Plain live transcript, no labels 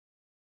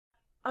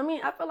I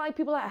mean, I feel like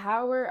people at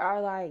Howard are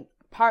like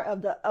part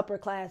of the upper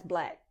class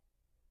black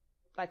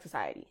like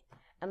society,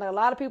 and like a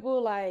lot of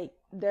people like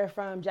they're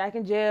from Jack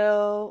and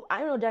Jill. I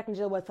didn't know Jack and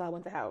Jill was until I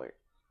went to Howard,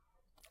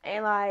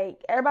 and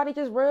like everybody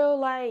just real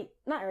like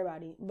not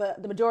everybody,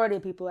 but the majority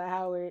of people at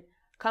Howard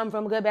come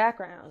from good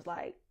backgrounds.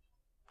 Like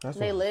That's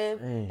what they I'm live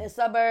saying. in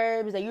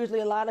suburbs. They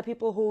usually a lot of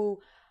people who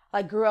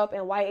like grew up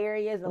in white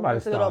areas and I'm about to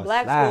went to go to a start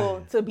black school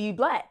sliding. to be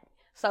black.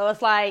 So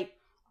it's like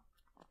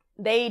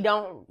they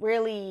don't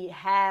really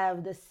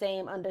have the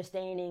same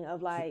understanding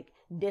of like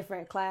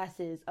different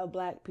classes of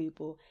black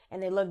people,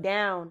 and they look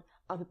down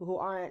on people who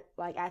aren't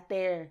like at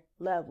their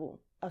level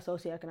of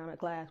socioeconomic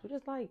class, which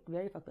is like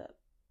very fucked up,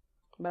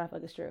 but I feel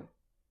like it's true.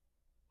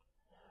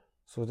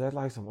 So that's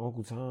like some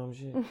Uncle Tom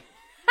shit.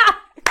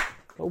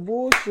 No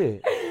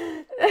bullshit.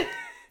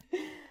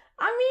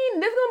 I mean,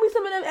 there's gonna be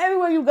some of them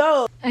everywhere you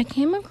go. I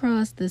came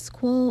across this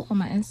quote on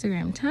my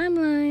Instagram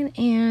timeline,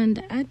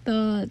 and I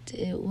thought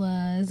it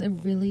was a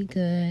really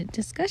good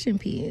discussion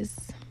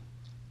piece.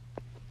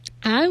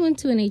 I went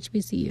to an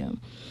HBCU,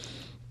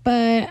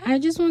 but I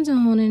just want to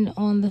hone in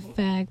on the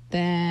fact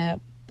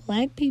that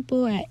black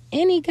people at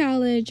any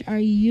college are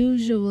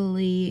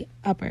usually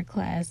upper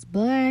class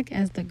black,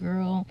 as the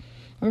girl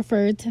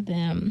referred to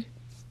them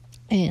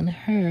in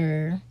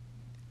her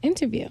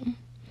interview.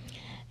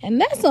 And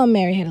that's on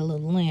Mary Had a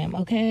Little Lamb,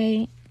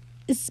 okay?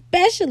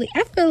 Especially,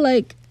 I feel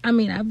like, I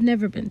mean, I've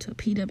never been to a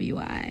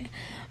PWI,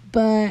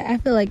 but I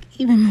feel like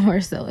even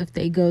more so if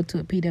they go to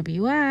a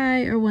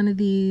PWI or one of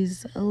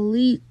these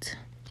elite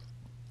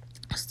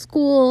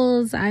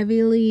schools,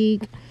 Ivy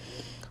League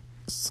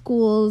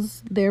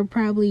schools, they're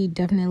probably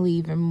definitely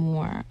even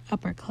more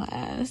upper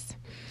class.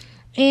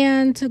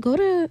 And to go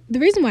to, the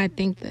reason why I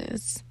think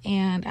this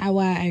and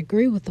why I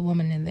agree with the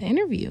woman in the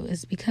interview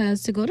is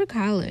because to go to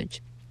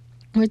college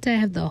or to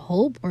have the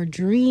hope or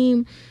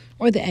dream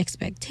or the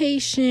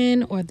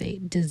expectation or the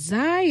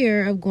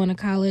desire of going to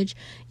college,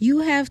 you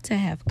have to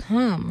have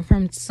come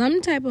from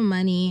some type of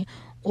money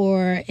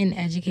or an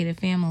educated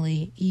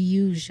family,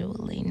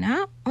 usually.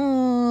 Not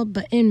all,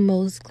 but in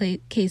most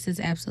cases,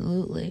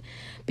 absolutely.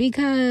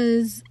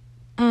 Because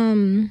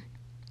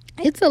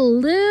it's a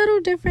little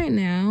different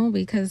now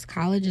because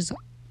college is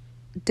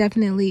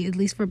definitely, at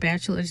least for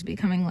bachelors,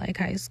 becoming like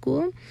high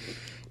school.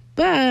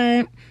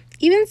 But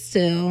even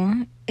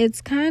still,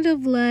 it's kind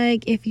of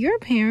like if your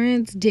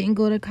parents didn't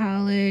go to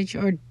college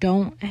or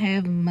don't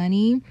have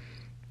money,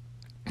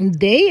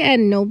 they at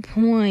no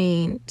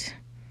point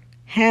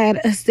had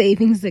a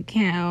savings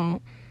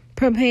account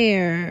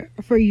prepared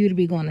for you to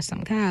be going to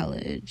some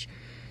college.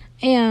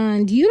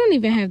 And you don't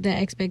even have that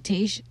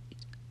expectation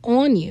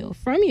on you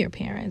from your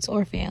parents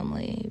or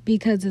family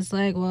because it's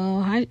like,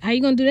 well, how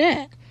you going to do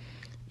that?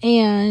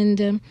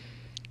 And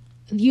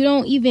you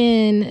don't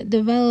even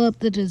develop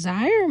the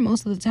desire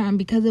most of the time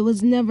because it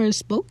was never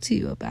spoke to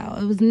you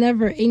about. It was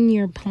never in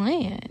your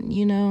plan,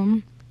 you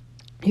know.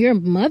 Your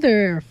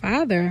mother or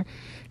father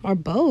or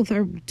both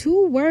are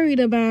too worried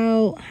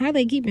about how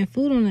they keeping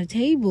food on the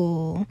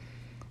table.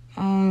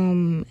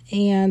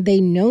 And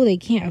they know they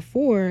can't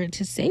afford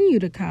to send you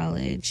to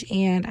college.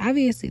 And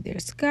obviously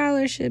there's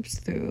scholarships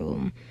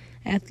through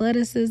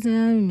athleticism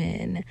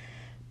and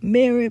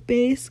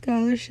merit-based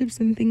scholarships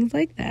and things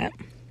like that.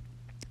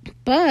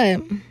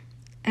 But,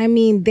 I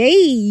mean, they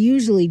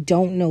usually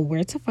don't know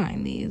where to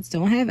find these,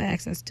 don't have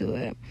access to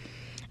it.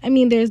 I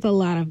mean, there's a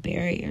lot of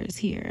barriers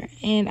here.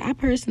 And I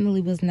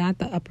personally was not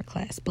the upper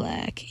class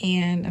black,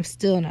 and I'm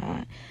still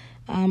not.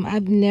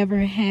 I've never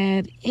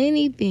had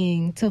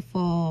anything to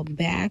fall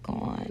back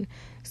on.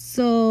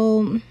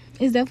 So,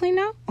 it's definitely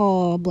not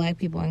all black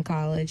people in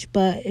college,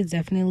 but it's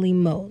definitely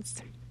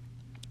most.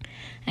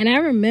 And I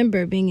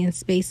remember being in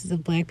spaces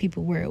of black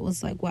people where it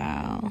was like,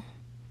 wow,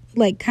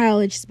 like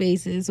college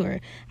spaces, or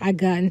I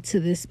got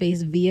into this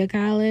space via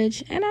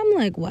college, and I'm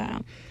like,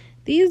 wow,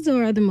 these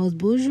are the most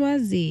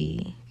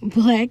bourgeoisie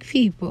black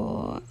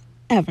people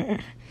ever.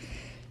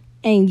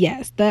 And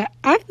yes,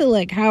 I feel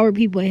like Howard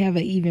people have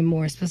an even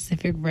more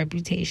specific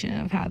reputation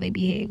of how they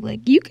behave.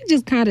 Like, you could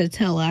just kind of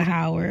tell a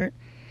Howard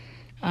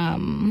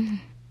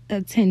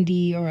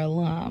attendee or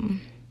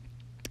alum.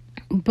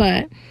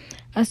 But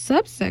a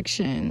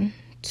subsection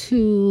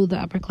to the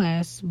upper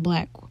class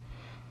black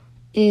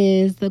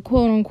is the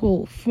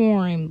quote-unquote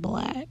foreign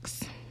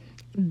blacks.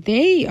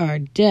 They are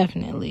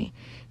definitely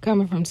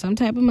coming from some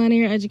type of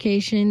money or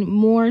education,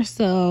 more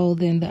so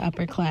than the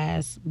upper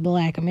class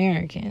black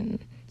American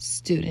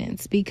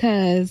students,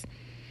 because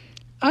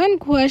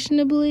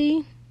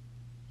unquestionably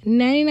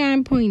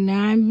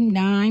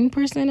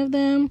 99.99% of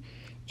them,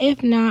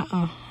 if not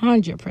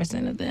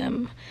 100% of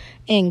them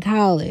in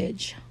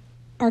college,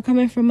 are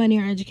coming from money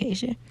or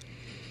education.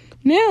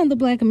 Now the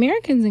black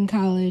Americans in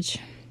college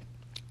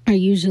are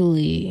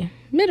usually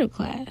middle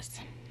class.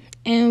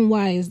 And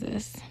why is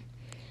this?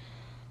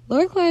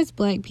 Lower class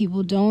black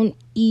people don't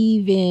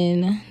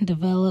even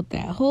develop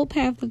that hope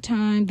half the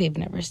time. They've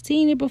never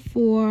seen it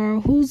before.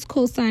 Who's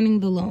co-signing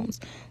the loans?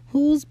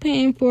 Who's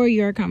paying for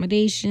your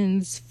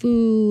accommodations,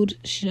 food,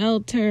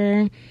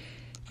 shelter,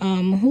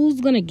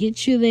 Who's going to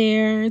get you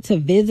there to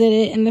visit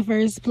it in the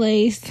first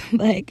place?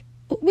 Like,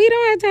 we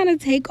don't have time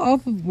to take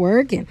off of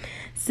work and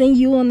send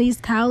you on these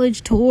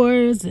college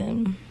tours.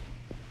 And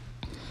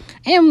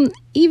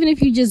even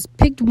if you just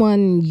picked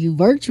one, you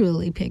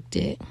virtually picked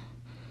it.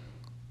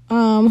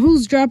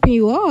 Who's dropping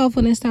you off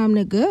when it's time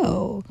to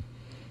go?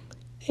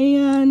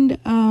 And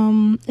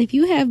if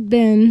you have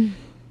been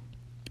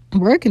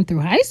working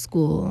through high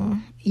school,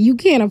 you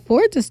can't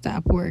afford to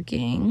stop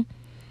working.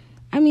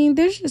 I mean,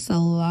 there's just a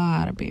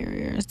lot of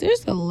barriers.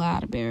 There's a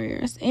lot of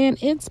barriers. And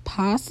it's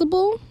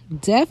possible,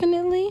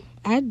 definitely.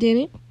 I did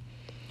it.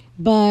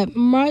 But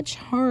much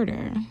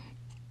harder,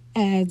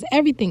 as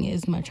everything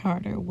is much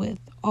harder with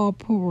all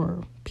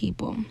poor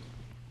people.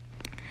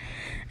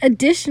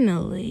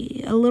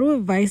 Additionally, a little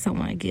advice I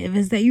want to give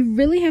is that you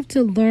really have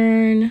to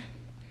learn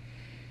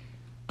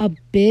a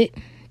bit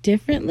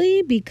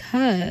differently,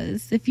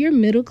 because if you're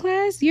middle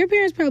class, your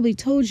parents probably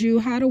told you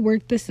how to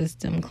work the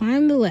system,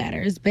 climb the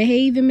ladders,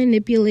 behave and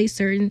manipulate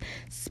certain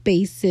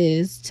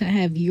spaces to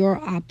have your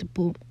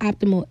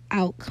optimal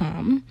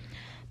outcome.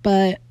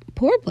 But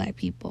poor Black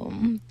people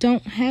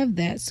don't have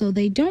that, so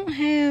they don't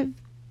have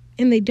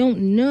and they don't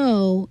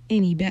know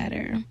any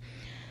better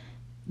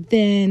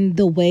than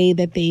the way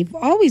that they've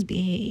always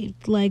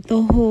behaved. Like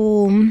the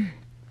whole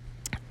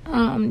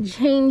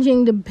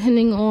changing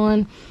depending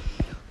on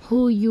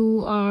who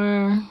you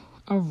are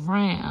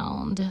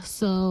around.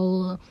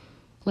 So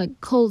like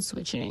code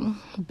switching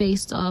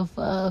based off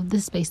of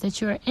the space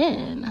that you're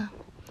in.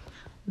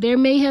 There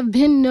may have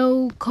been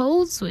no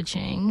code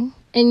switching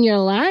in your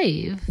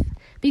life,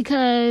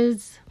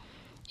 because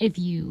if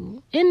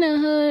you in the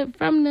hood,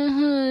 from the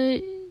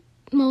hood,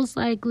 most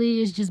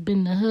likely it's just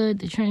been the hood,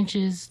 the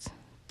trenches.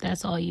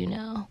 That's all you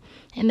know.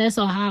 And that's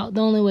the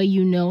only way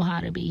you know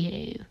how to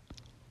behave.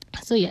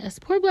 So yes,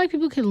 poor Black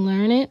people can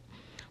learn it.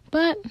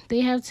 But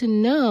they have to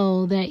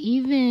know that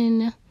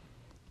even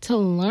to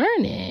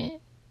learn it,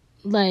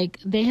 like,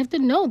 they have to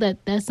know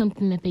that that's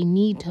something that they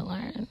need to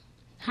learn.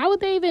 How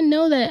would they even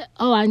know that,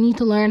 oh, I need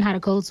to learn how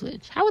to code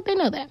switch? How would they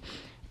know that?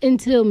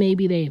 Until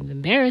maybe they've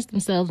embarrassed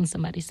themselves and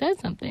somebody said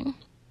something.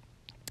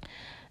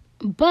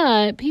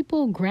 But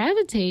people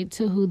gravitate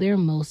to who they're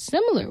most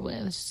similar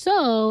with.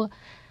 So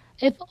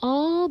if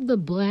all the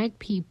Black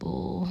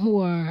people who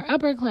are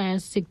upper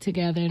class stick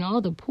together and all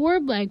the poor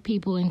Black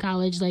people in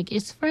college, like,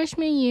 it's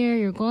freshman year,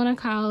 you're going to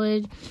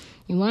college,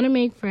 you want to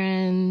make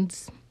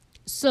friends.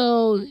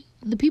 So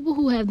the people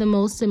who have the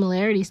most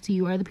similarities to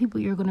you are the people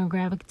you're going to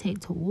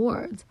gravitate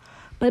towards.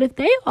 But if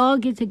they all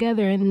get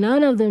together and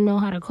none of them know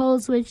how to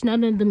code switch,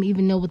 none of them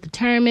even know what the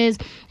term is,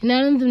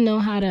 none of them know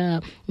how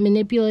to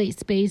manipulate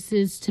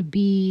spaces to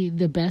be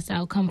the best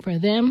outcome for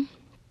them,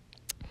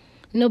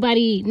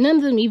 none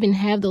of them even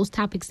have those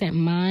topics at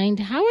mind,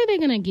 how are they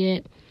going to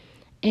get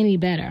any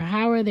better?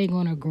 How are they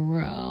going to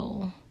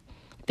grow?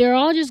 They're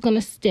all just going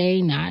to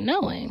stay not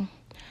knowing.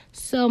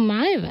 So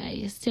my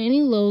advice to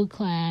any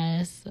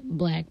low-class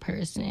Black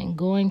person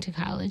going to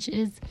college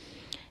is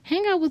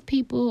hang out with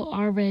people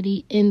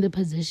already in the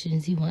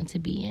positions you want to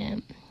be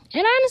in.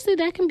 And honestly,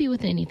 that can be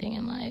with anything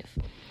in life.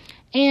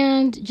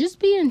 And just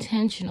be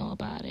intentional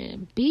about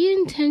it. Be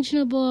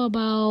intentional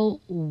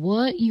about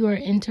what you are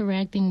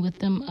interacting with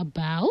them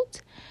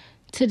about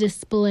to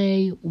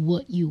display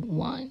what you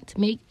want.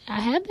 I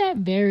have that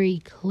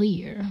very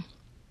clear.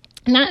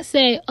 Not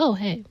say, oh,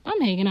 hey,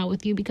 I'm hanging out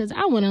with you because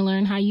I want to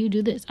learn how you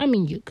do this. I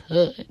mean, you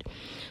could,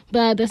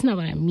 but that's not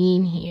what I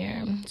mean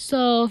here.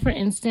 So, for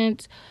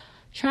instance,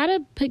 try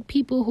to pick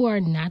people who are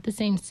not the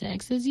same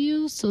sex as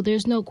you, so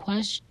there's no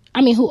question.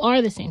 Who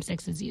are the same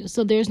sex as you.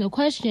 So there's no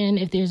question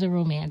if there's a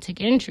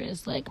romantic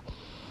interest. Like,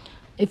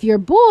 if you're a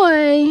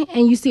boy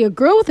and you see a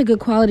girl with a good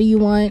quality you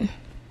want,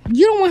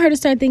 you don't want her to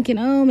start thinking,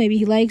 oh, maybe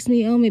he likes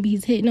me. Oh, maybe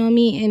he's hitting on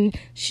me. And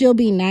she'll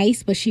be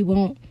nice, but she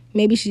won't.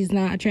 Maybe she's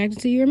not attracted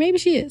to you, or maybe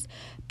she is.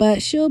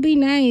 But she'll be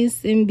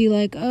nice and be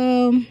like,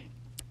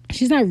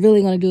 she's not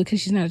really going to do it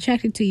because she's not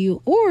attracted to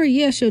you. Or,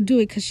 yeah, she'll do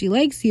it because she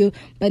likes you,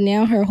 but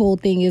now her whole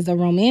thing is a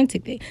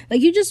romantic thing. Like,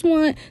 you just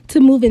want to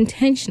move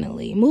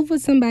intentionally. Move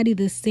with somebody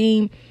the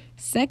same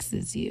sex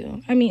as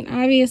you.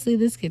 Obviously,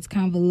 this gets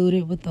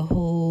convoluted with the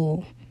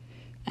whole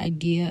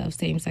idea of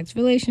same-sex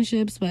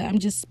relationships, but I'm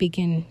just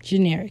speaking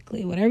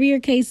generically. Whatever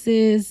your case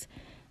is,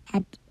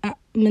 I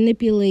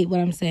manipulate what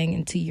I'm saying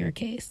into your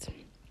case.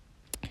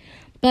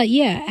 But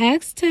yeah,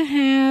 ask to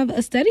have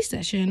a study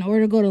session or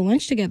to go to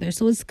lunch together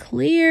so it's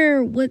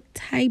clear what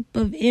type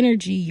of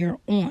energy you're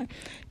on.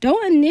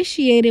 Don't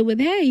initiate it with,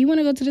 hey, you want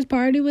to go to this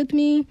party with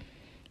me?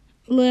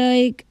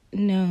 Like,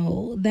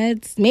 no,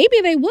 maybe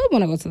they would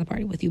want to go to the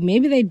party with you.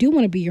 Maybe they do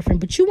want to be your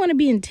friend, but you want to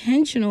be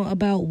intentional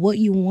about what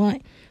you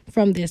want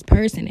from this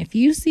person. If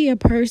you see a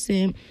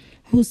person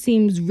who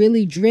seems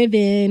really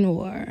driven,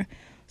 or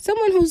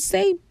someone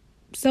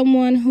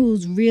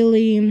who's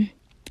really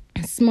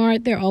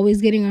smart, they're always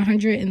getting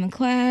 100 in the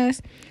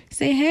class,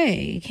 say,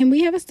 hey, can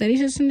we have a study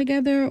session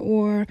together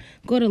or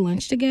go to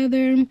lunch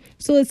together?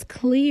 So it's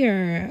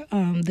clear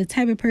the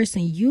type of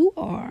person you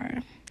are.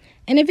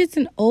 And if it's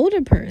an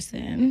older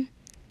person,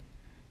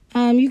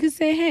 You could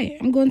say, hey,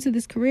 I'm going to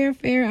this career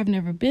fair. I've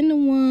never been to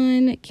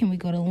one. Can we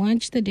go to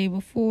lunch the day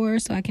before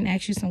so I can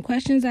ask you some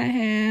questions I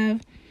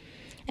have?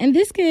 And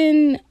this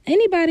can,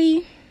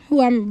 anybody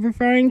who I'm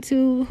referring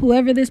to,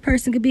 whoever this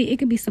person could be, it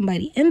could be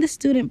somebody in the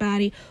student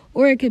body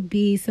or it could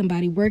be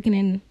somebody working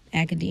in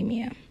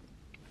academia.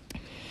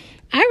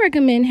 I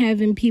recommend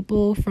having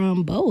people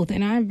from both,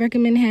 and I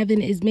recommend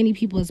having as many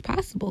people as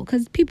possible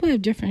because people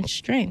have different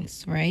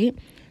strengths, right?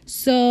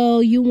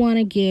 So you want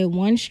to get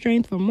one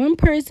strength from one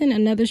person,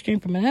 another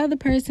strength from another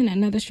person,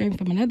 another strength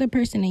from another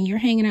person, and you're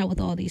hanging out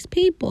with all these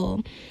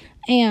people,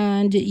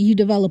 and you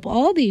develop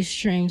all these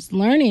strengths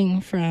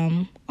learning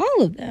from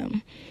all of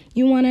them.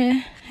 You want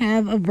to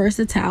have a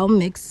versatile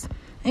mix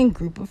and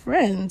group of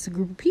friends, a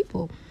group of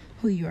people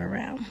who you're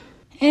around.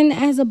 And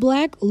as a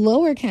Black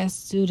lower class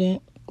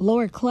student,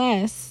 lower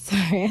class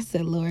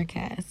student,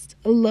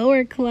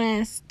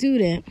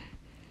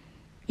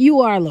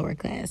 you are lower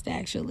class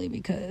actually,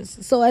 because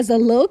so as a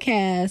low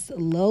class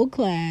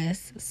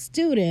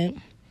student,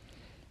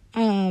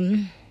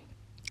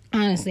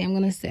 honestly, I'm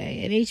gonna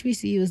say an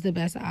HBCU is the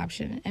best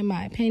option in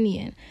my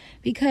opinion,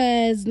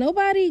 because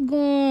nobody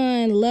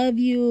gonna love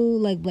you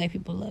like Black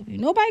people love you.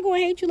 Nobody gonna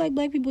hate you like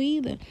Black people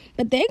either,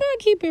 but they gonna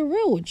keep it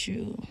real with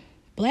you.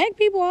 Black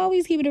people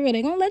always keep it real.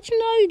 They're going to let you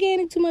know you're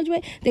gaining too much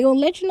weight. They're going to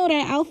let you know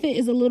that outfit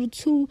is a little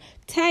too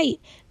tight.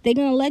 They're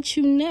going to let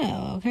you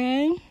know,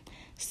 okay?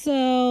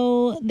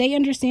 So they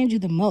understand you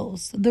the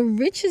most. The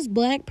richest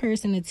Black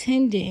person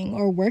attending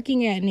or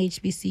working at an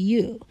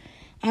HBCU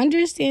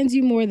understands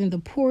you more than the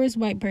poorest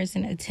white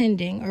person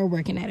attending or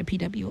working at a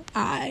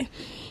PWI,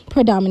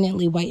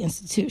 predominantly white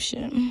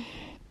institution.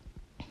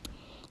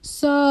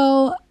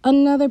 So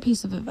another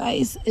piece of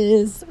advice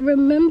is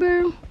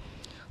remember,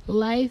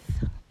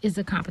 life is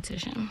a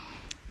competition.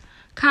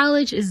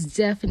 College is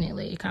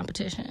definitely a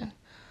competition.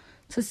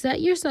 To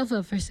set yourself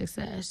up for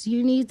success,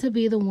 you need to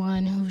be the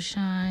one who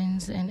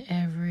shines in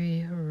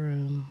every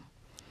room.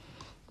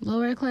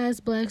 Lower class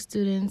Black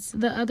students,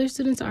 the other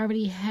students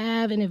already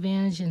have an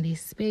advantage in these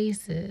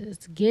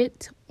spaces.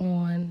 Get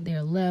on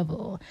their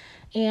level.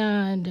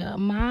 And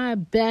my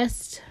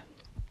best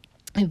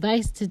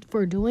advice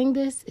for doing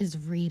this is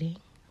reading.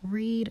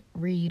 Read.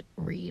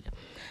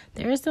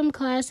 There are some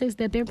classics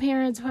that their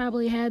parents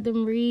probably had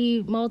them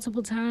read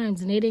multiple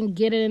times and they didn't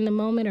get it in the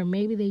moment, or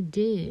maybe they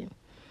did.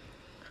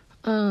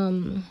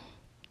 But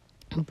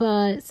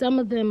some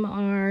of them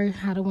are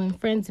How to Win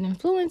Friends and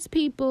Influence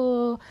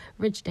People,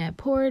 Rich Dad,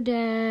 Poor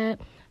Dad,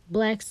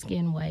 Black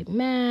Skin, White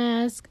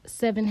Mask,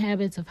 7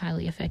 Habits of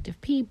Highly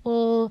Effective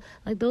People.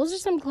 Like, those are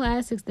some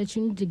classics that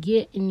you need to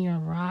get in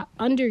your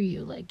under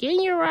you. Like, get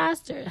in your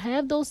roster.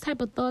 Have those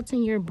type of thoughts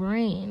in your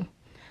brain.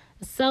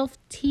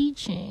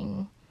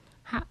 Self-teaching.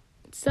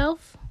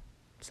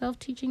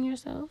 Self-teaching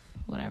yourself?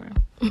 Whatever.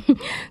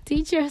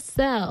 Teach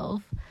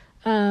yourself.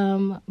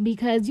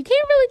 Because you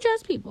can't really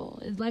trust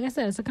people. Like I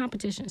said, it's a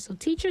competition. So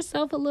teach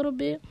yourself a little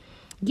bit.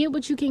 Get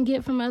what you can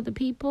get from other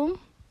people.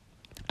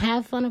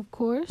 Have fun, of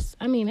course.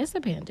 I mean, it's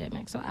a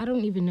pandemic, so I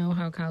don't even know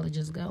how college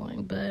is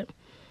going, but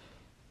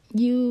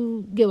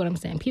you get what I'm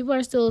saying. People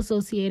are still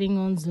associating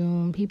on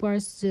Zoom. People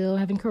are still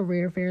having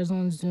career fairs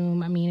on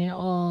Zoom. I mean, it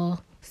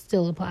all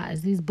still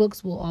applies. These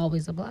books will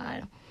always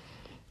apply.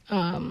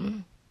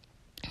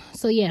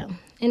 So yeah,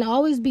 and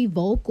always be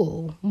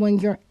vocal when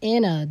you're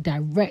in a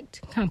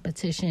direct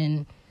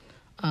competition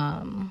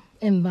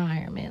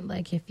environment.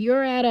 Like if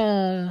you're at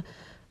a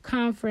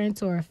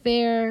conference or a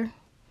fair,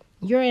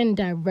 you're in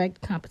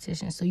direct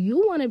competition. So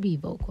you want to be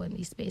vocal in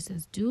these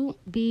spaces. Don't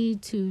be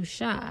too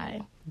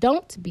shy.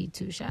 Don't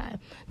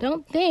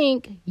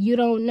think you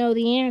don't know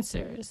the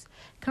answers.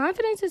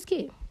 Confidence is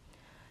key.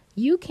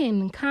 You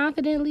can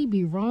confidently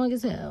be wrong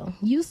as hell.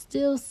 You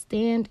still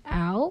stand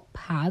out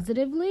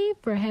positively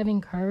for having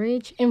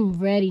courage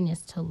and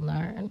readiness to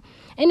learn.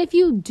 And if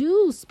you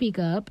do speak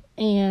up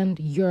and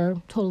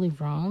you're totally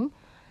wrong,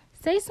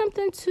 say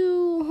something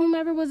to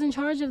whomever was in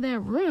charge of that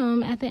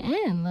room at the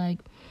end. Like,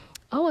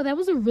 oh, that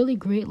was a really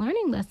great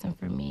learning lesson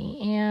for me.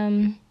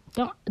 And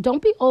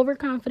don't be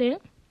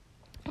overconfident.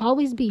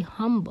 Always be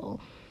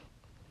humble.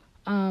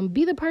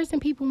 Be the person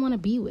people want to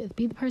be with.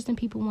 Be the person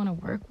people want to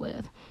work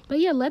with. But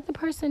yeah, let the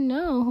person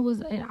know who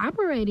was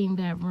operating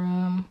that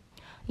room.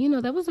 You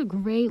know, that was a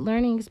great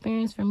learning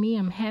experience for me.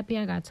 I'm happy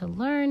I got to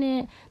learn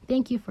it.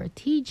 Thank you for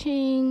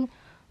teaching.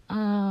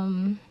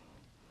 The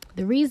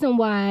reason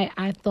why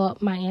I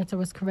thought my answer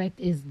was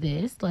correct is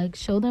this. Like,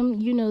 show them,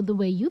 the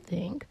way you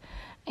think.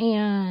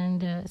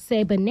 And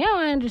say, but now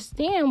I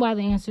understand why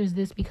the answer is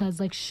this, because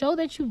show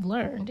that you've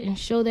learned and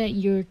show that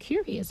you're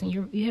curious and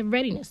you have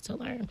readiness to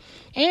learn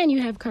and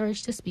you have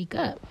courage to speak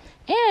up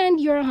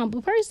and you're a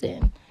humble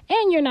person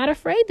and you're not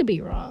afraid to be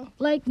wrong.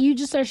 You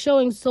just are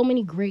showing so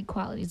many great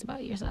qualities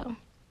about yourself.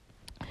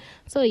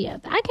 So yeah,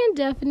 I can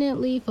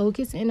definitely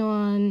focus in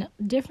on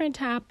different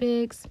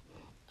topics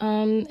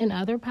in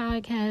other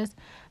podcasts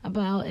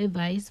about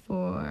advice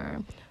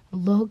for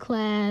low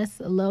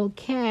caste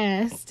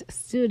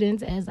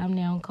students, as I'm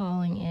now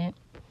calling it.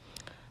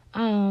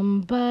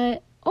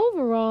 But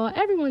overall,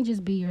 everyone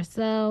just be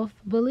yourself,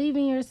 believe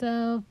in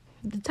yourself,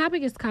 the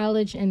topic is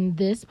college in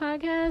this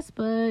podcast,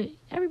 but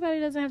everybody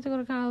doesn't have to go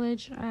to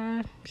college.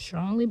 I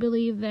strongly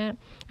believe that.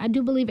 I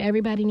do believe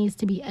everybody needs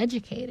to be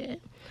educated,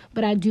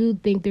 but I do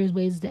think there's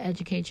ways to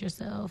educate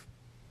yourself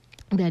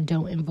that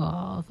don't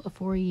involve a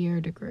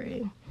 4-year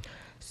degree.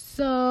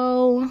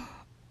 So,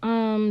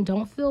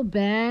 don't feel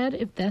bad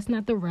if that's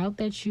not the route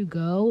that you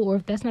go, or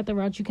if that's not the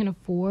route you can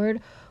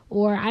afford.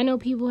 Or I know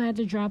people had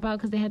to drop out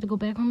because they had to go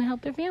back home and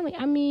help their family.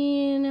 I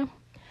mean,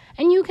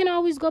 and you can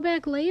always go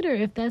back later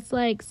if that's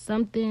like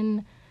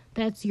something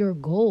that's your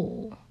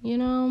goal, you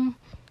know,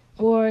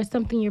 or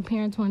something your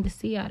parents wanted to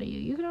see out of you.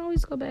 You can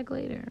always go back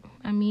later.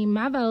 I mean,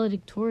 my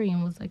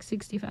valedictorian was like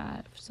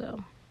 65,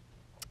 so.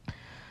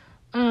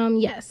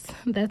 Yes,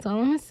 that's all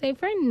I'm going to say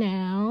for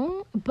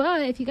now.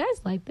 But if you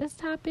guys like this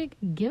topic,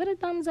 give it a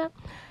thumbs up.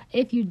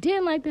 If you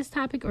didn't like this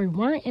topic or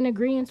weren't in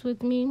agreement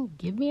with me,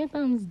 give me a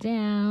thumbs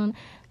down.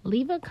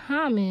 Leave a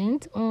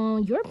comment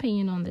on your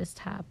opinion on this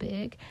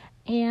topic.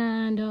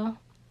 And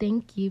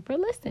thank you for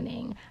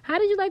listening. How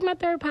did you like my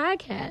third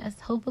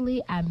podcast?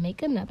 Hopefully I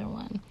make another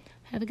one.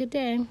 Have a good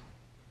day.